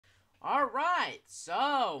Alright,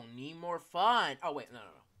 so, need more fun. Oh, wait, no.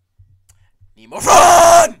 Need more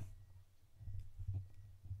fun!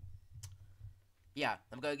 Yeah,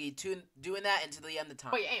 I'm gonna keep doing that until the end of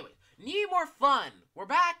time. Wait, anyway, need more fun. We're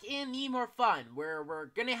back in need more fun, where we're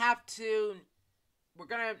gonna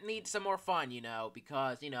need some more fun,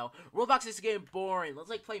 because, Roblox is getting boring. Let's,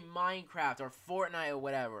 play Minecraft or Fortnite or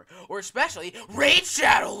whatever. Or especially, Raid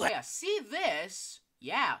Shadow! Yeah, see this?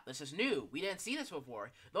 Yeah, this is new. We didn't see this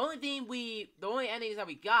before. The only endings that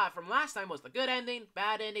we got from last time was the good ending,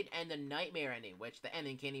 bad ending, and the nightmare ending, which the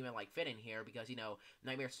ending can't even, fit in here because,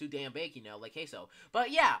 nightmare's too damn big, like queso. But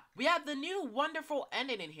yeah, we have the new wonderful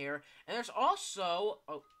ending in here, and there's also...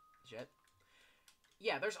 Oh, shit.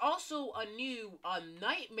 Yeah, there's also a new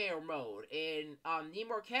nightmare mode in Need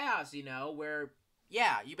More Chaos, where,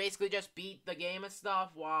 yeah, you basically just beat the game and stuff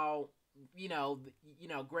while,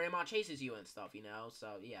 Grandma chases you and stuff,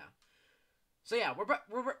 so, yeah. So, yeah,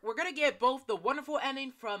 we're gonna get both the wonderful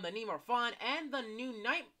ending from the Need More Fun and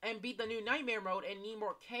beat the new nightmare mode in Need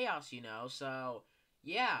More Chaos, so,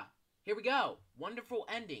 yeah. Here we go. Wonderful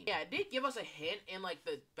ending. Yeah, it did give us a hint in,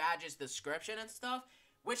 the badge's description and stuff.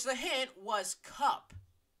 Which the hint was cup.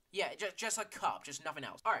 Yeah, just a cup, just nothing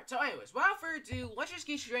else. Alright, so anyways, without further ado, let's just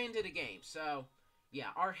get straight into the game. So, yeah,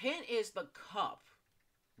 our hint is the cup.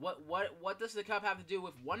 What does the cup have to do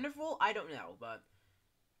with wonderful? I don't know, but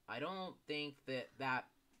I don't think that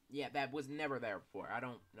was never there before. I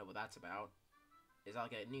don't know what that's about. Is that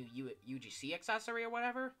like a new UGC accessory or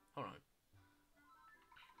whatever? Hold on.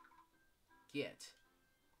 Get.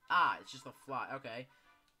 Ah, it's just a fly. Okay.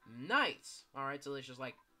 Nice! Alright, so it's just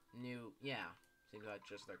new, yeah. Seems like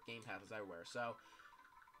just their game path is everywhere. So,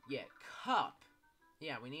 yeah, cup.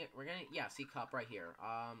 Yeah, we're gonna, see cup right here.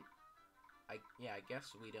 I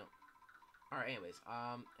guess we don't. Alright, anyways.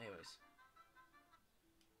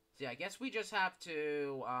 So, yeah, I guess we just have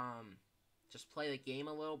to, just play the game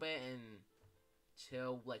a little bit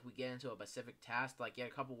until, we get into a specific task, get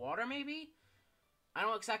a cup of water, maybe? I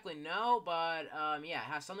don't exactly know, but, yeah,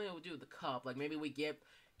 it has something to do with the cup. Maybe we give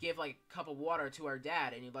a cup of water to our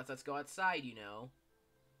dad, and he lets us go outside,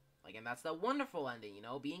 and that's the wonderful ending,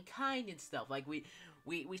 being kind and stuff.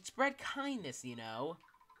 We spread kindness,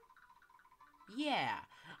 Yeah.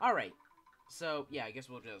 Alright. So, yeah, I guess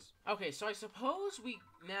we'll just... Okay, so I suppose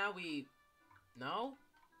No?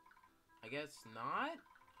 I guess not?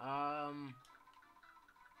 Oh.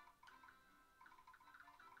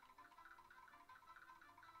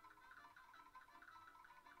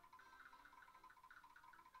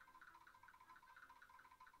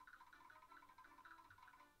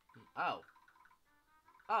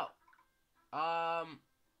 Oh.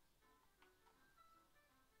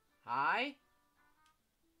 Hi?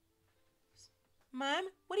 Mom,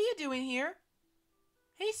 what are you doing here?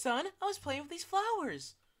 Hey, son, I was playing with these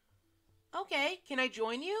flowers. Okay, can I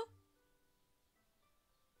join you?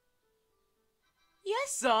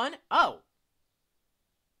 Yes, son. Oh.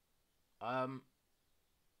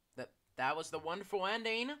 That was the wonderful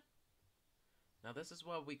ending. Now, this is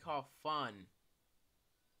what we call fun.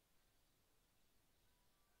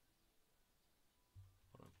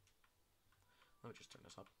 Hold on. Let me just turn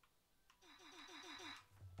this up.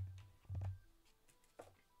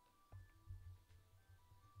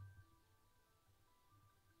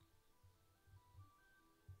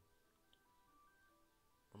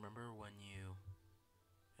 Remember when you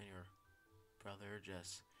and your brother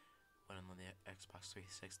just went on the Xbox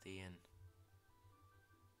 360 and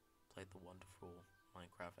played the wonderful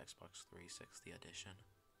Minecraft Xbox 360 edition?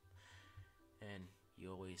 And you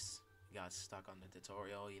always got stuck on the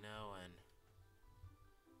tutorial, and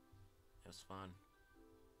it was fun.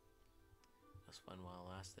 It was fun while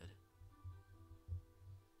it lasted.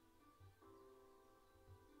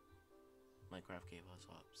 Minecraft gave us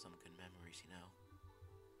some good memories,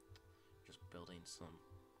 Just building some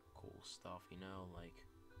cool stuff,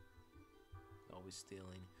 always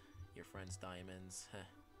stealing your friend's diamonds.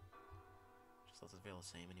 Just doesn't feel the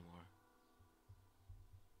same anymore.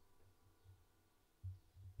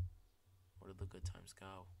 Where did the good times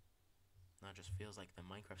go? Now it just feels like the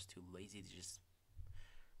Minecraft's too lazy to just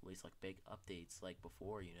release big updates like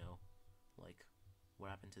before, what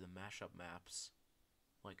happened to the mashup maps?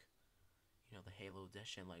 The Halo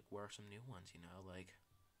edition, where are some new ones,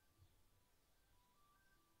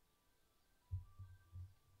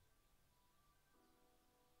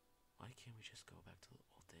 Why can't we just go back to the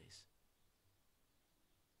old days?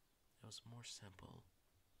 It was more simple,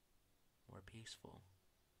 more peaceful.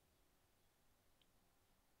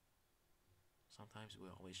 Sometimes we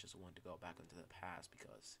always just want to go back into the past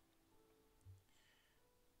because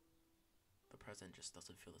the present just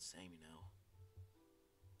doesn't feel the same,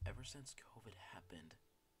 ever since COVID happened,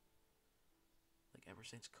 like ever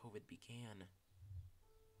since COVID began,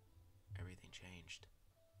 everything changed.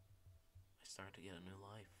 I started to get a new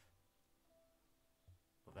life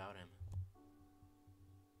without him.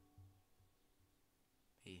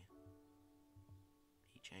 He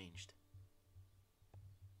changed.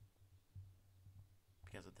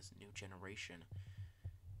 Because of this new generation,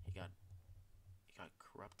 he got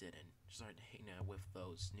corrupted and started hanging out with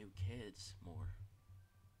those new kids more.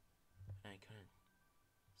 And I couldn't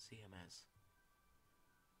see him as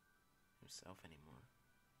himself anymore.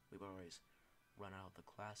 We would always run out of the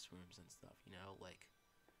classrooms and stuff, you know, like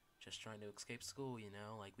just trying to escape school, you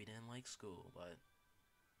know, like we didn't like school, but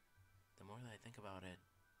the more that I think about it,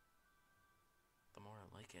 the more I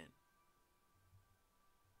like it.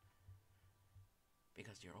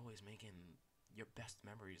 Because you're always making your best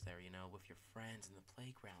memories there, you know, with your friends in the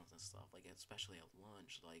playgrounds and stuff, like especially at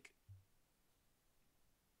lunch, like.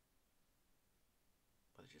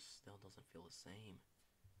 But it just still doesn't feel the same.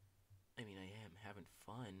 I mean, I am having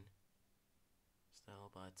fun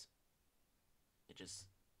still, but it just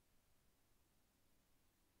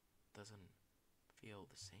doesn't feel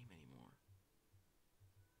the same anymore.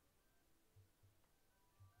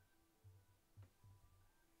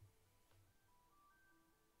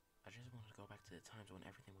 I just wanted to go back to the times when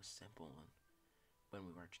everything was simple and when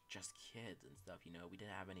we were just kids and stuff, you know, we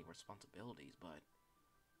didn't have any responsibilities, but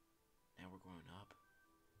now we're growing up.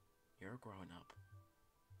 You're growing up.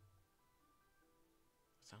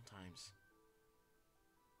 Sometimes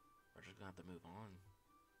we're just gonna have to move on.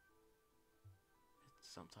 It's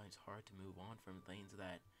sometimes hard to move on from things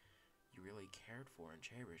that you really cared for and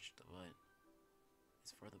cherished, but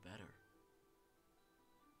it's for the better.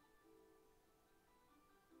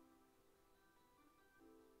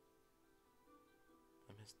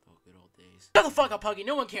 I miss the good old days. Shut the fuck up, Puggy.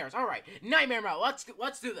 No one cares. All right, nightmare mode.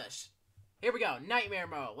 Let's do this. Here we go. Nightmare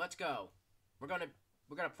mode. Let's go. We're gonna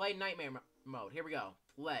play nightmare mode. Here we go.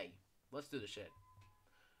 Play. Let's do this shit.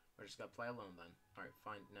 We're just gonna play alone then. All right,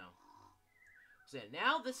 fine. No. So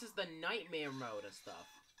now this is the nightmare mode and stuff.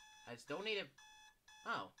 I just don't need it.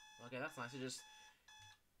 Oh, okay, that's nice. It just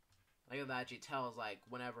like that actually tells like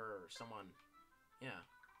whenever someone, yeah.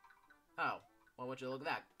 Oh. Well, would you look at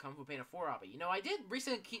that? Kung Fu Panda 4 OPA. You know, I did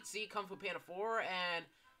recently see Kung Fu Panda 4, and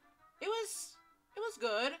it was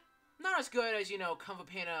good. Not as good as, you know, Kung Fu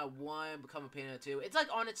Panda 1, but Kung Fu Panda 2. It's, like,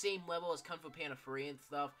 on the same level as Kung Fu Panda 3 and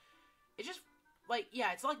stuff. It just, like,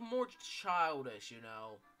 yeah, it's, like, more childish, you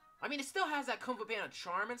know. I mean, it still has that Kung Fu Panda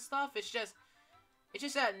charm and stuff. It's just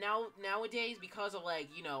that nowadays, because of, like,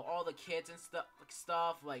 you know, all the kids and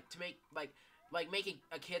stuff, like, to make, like, making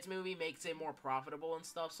a kids movie makes it more profitable and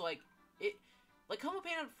stuff. So, like, like, Kung Fu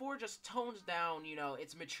Panda 4 just tones down, you know,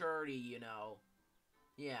 its maturity, you know.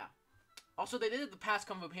 Yeah. Also, they did the past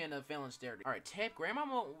Kung Fu Panda Phalanx Dare. Alright, tip, Grandma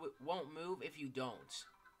won't move if you don't.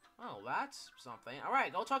 Oh, that's something.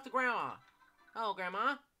 Alright, go talk to Grandma. Hello,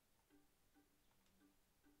 Grandma.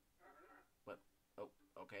 What? Oh,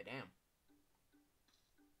 okay, damn.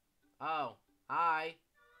 Oh, hi.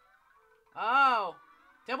 Oh!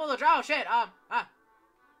 Temple of the Drow, shit,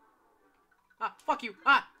 fuck you,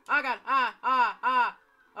 oh god,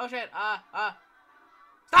 oh shit,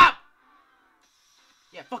 stop!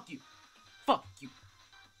 Yeah, fuck you. Fuck you.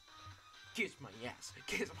 Kiss my ass.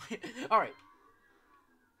 Kiss my alright.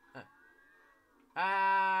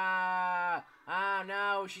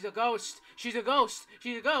 No, she's a ghost. She's a ghost.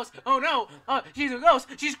 She's a ghost. Oh no. She's a ghost.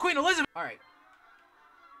 She's Queen Elizabeth. Alright.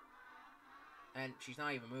 And she's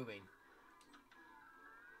not even moving.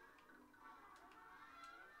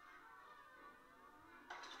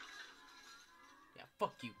 Yeah,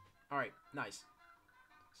 fuck you. Alright, nice.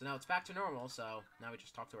 So now it's back to normal, so now we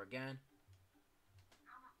just talk to her again.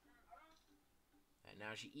 And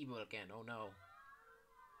now she's evil again, oh no.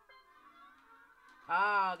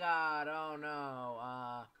 Oh god, oh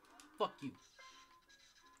no, fuck you.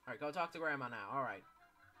 Alright, go talk to Grandma now, alright.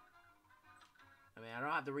 I mean, I don't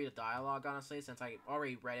have to read a dialogue, honestly, since I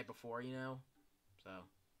already read it before, you know? So.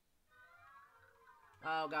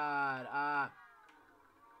 Oh god,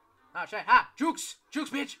 oh shit, Jukes!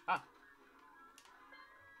 Jukes, bitch!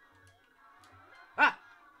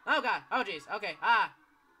 Oh god, oh jeez, okay,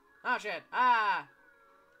 oh shit,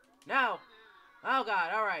 no, oh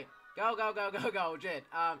god, alright, go, shit,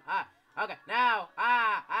 okay, now,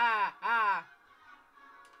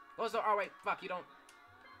 close the door, oh wait, fuck, you don't,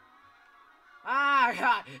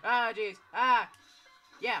 god, oh jeez,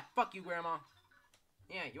 yeah, fuck you, Grandma,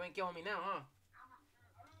 yeah, you ain't killing me now, huh?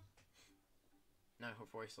 Now her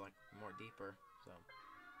voice is like more deeper, so,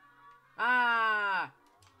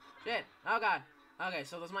 shit, oh god, Okay,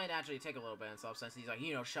 so this might actually take a little bit and stuff since he's like,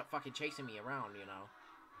 you know, fucking chasing me around, you know.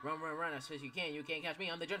 Run, run, run as fast as you can. You can't catch me.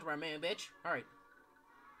 I'm the gingerbread man, bitch. Alright.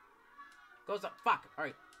 Goes up. Fuck.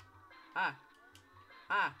 Alright. Ah.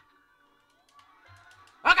 Ah.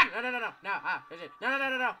 Okay. No, no, no, no. No. Ah. There's it. No, no, no,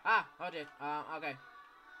 no, no. Ah. Oh, shit. Okay.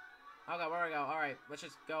 Okay, where do we go? Alright. Let's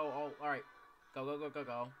just go. Oh, alright. Go, go, go, go,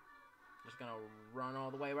 go. Just gonna run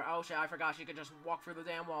all the way where. Oh, shit. I forgot she could just walk through the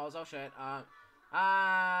damn walls. Oh, shit. Ah.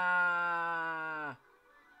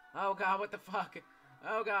 Oh, God. What the fuck?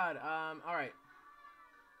 Oh, God. Alright.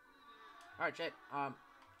 Alright, shit. No,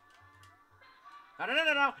 no, no,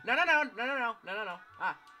 no, no. No, no, no. No, no, no. No, no, no.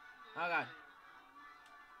 Ah. Oh, God.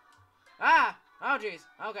 Ah! Oh, jeez.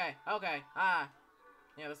 Okay, okay. Ah.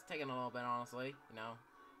 Yeah, this is taking a little bit, honestly. You know.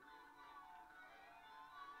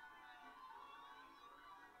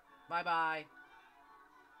 Bye-bye.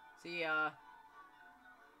 See ya.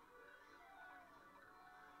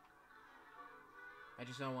 I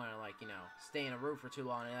just don't want to, like, you know, stay in a room for too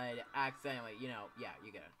long and I accidentally, you know, yeah,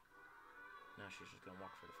 you get it. Now she's just gonna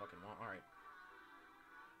walk through the fucking wall. Alright.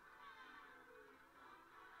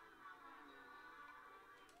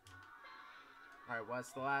 Alright,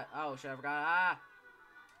 what's the last? Oh, shit, I forgot. Ah!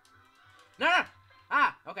 No, no!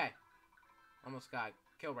 Ah! Okay. Almost got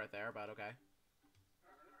killed right there, but okay.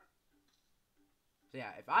 So,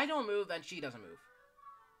 yeah, if I don't move, then she doesn't move.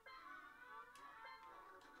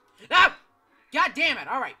 No! God damn it!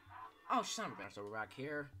 Alright. Oh, son of a bitch. So we're back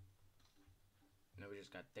here. No, we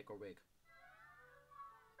just got thick or big.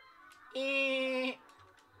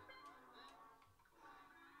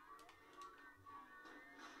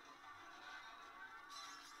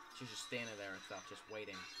 She's just standing there and stuff, just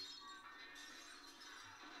waiting.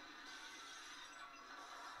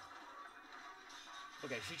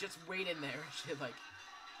 Okay, she's just waiting there and shit, like...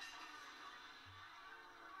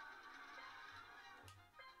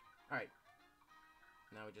 Alright.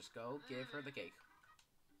 Now we just go give her the cake.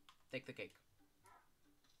 Take the cake.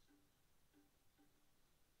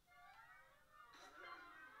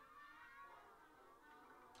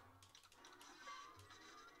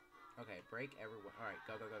 Okay, break everyone. Alright,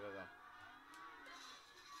 go, go, go, go, go.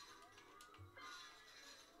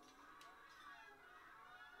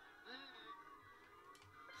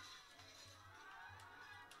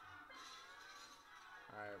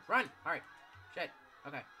 Alright, run! Alright. Shit.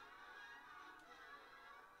 Okay.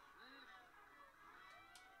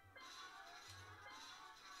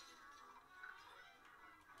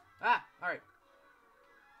 Ah! Alright.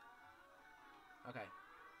 Okay.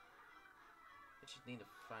 I just need to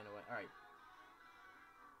find a way. Alright.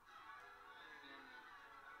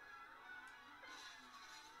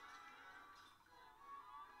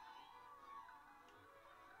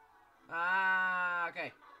 Ah,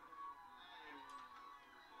 okay.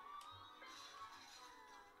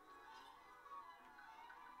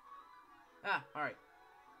 Ah, alright.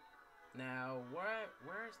 Now,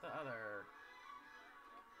 where's the other...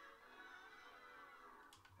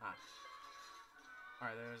 Ah.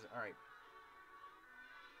 Alright, alright.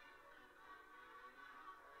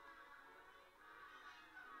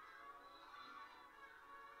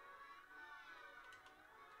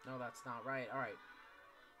 No, that's not right. Alright.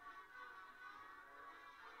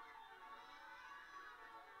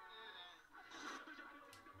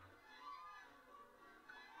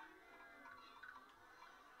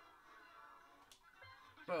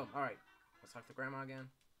 Boom. Alright. Let's talk to Grandma again.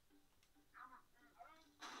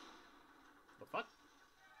 The fuck?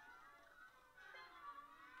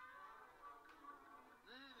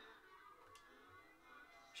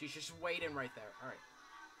 She's just waiting right there. Alright.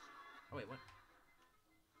 Oh, wait, what?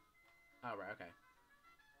 Oh, right, okay.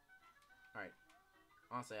 Alright.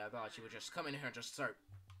 Honestly, I thought she would just come in here and just start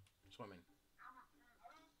swimming.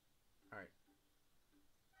 Alright.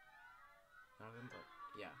 Nothing but...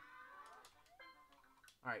 Yeah.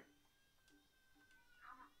 Alright.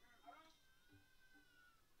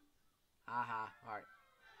 Aha. Alright.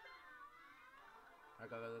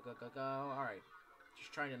 Alright, go, go, go, go, go, go. Alright.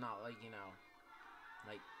 Just trying to not, like, you know...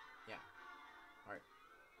 Like, yeah. Alright.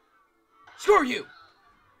 Screw you!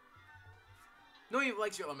 No one even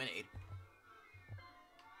likes your lemonade.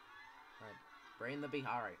 Alright. Brain the bee.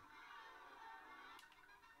 Alright.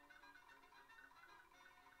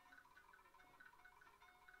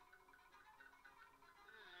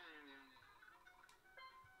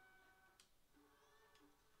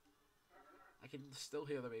 I can still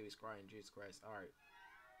hear the babies crying. Jesus Christ. Alright.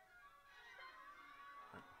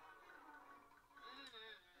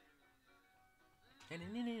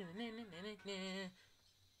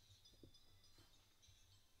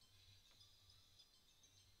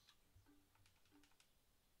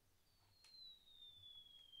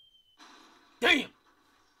 Damn!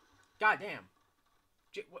 God damn.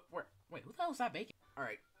 Wait, who the hell is that bacon?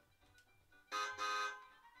 Alright.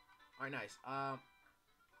 Alright, nice.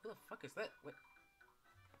 Who the fuck is that? Wait.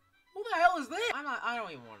 Who the hell is this? I don't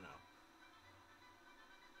even want to know.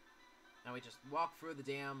 Now we just walk through the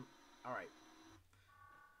damn... Alright.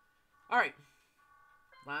 Alright.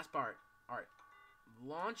 Last part. Alright.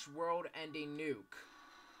 Launch world-ending nuke.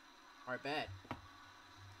 Alright, bet.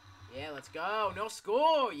 Yeah, let's go. No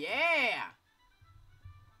school. Yeah.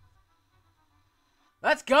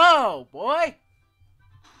 Let's go, boy.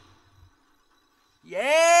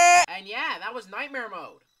 Yeah. And yeah, that was nightmare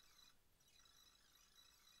mode.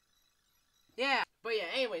 Yeah. But yeah,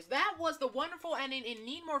 anyways, that was the wonderful ending in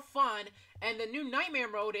Need More Fun and the new nightmare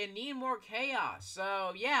mode in Need More Chaos.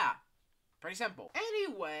 So yeah, pretty simple.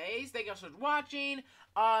 Anyways, thank you guys for watching.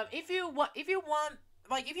 If you want,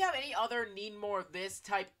 like, if you have any other Need More of this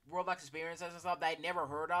type Roblox experiences and stuff that I'd never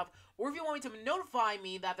heard of, or if you want me to notify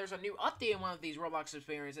me that there's a new update in one of these Roblox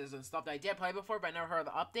experiences and stuff that I did play before but I never heard of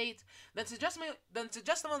the updates, then suggest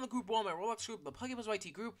them on the group below, my Roblox group, the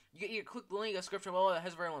PuggyPugsonYT group. You can either click the link in the description below that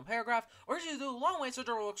has a very long paragraph, or just do a long way search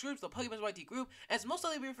our Roblox groups, the PuggyPugsonYT group, and it's most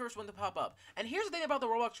likely to be the first one to pop up. And here's the thing about the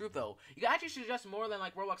Roblox group though, you can actually suggest more than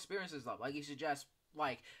like Roblox experiences stuff. Like you suggest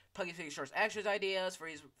like Puggy Shorts extras ideas for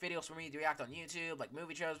these videos for me to react on YouTube, like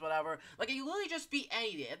movie shows, whatever. Like it can literally just be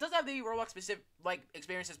anything. It doesn't have to be Roblox specific, like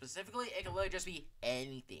experiences specifically. It can literally just be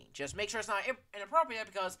anything. Just make sure it's not inappropriate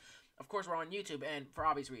because, of course, we're on YouTube and for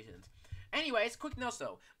obvious reasons. Anyways, quick notes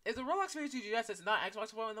though. If the Roblox experience you suggest is not Xbox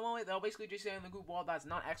support in the moment, they'll basically just say in the group wall that's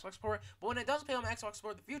not Xbox support. But when it does play on Xbox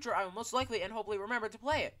support in the future, I will most likely and hopefully remember to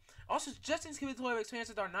play it. Also, suggesting Skibidi Toilet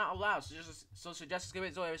experiences are not allowed. So suggest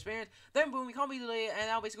Skibidi Toilet experience, then boom, we can't be delayed, and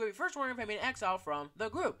that'll basically be first warning if I'm being exiled from the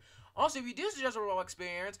group. Also, if you do suggest a Roblox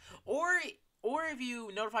experience, or if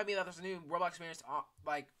you notify me that there's a new Roblox experience,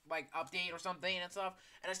 like update or something and stuff,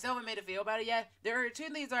 and I still haven't made a video about it yet, there are two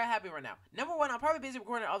things that are happening right now. Number one, I'm probably busy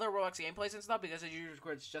recording other Roblox gameplays and stuff because I usually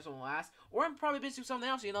record just on the last, or I'm probably busy with something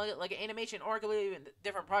else, you know, like an animation or a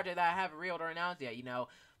different project that I haven't reeled or announced yet, you know,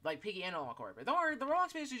 like Piggy Analog Corp. But don't worry, the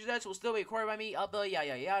Roblox experience will still be recorded by me, although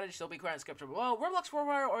it'll still be recorded in the description below, Roblox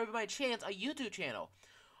 4 or by chance a YouTube channel.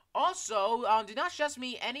 Also, do not suggest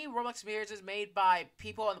me any Roblox experiences made by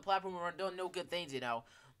people on the platform who are doing no good things, you know.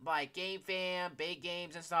 Like Game Fam, Big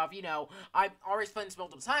Games, and stuff, you know. I've already explained this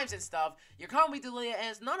multiple times and stuff. Your comment will be deleted, and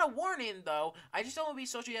it's not a warning, though. I just don't want to be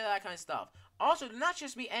associated with that kind of stuff. Also, do not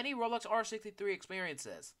suggest me any Roblox R63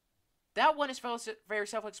 experiences. That one is very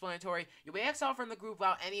self-explanatory. You'll be exiled from the group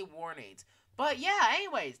without any warnings. But yeah,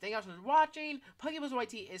 anyways, thank you guys for watching.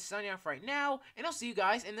 PuggyPugsonYT is signing off right now, and I'll see you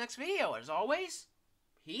guys in the next video. As always,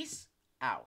 peace out.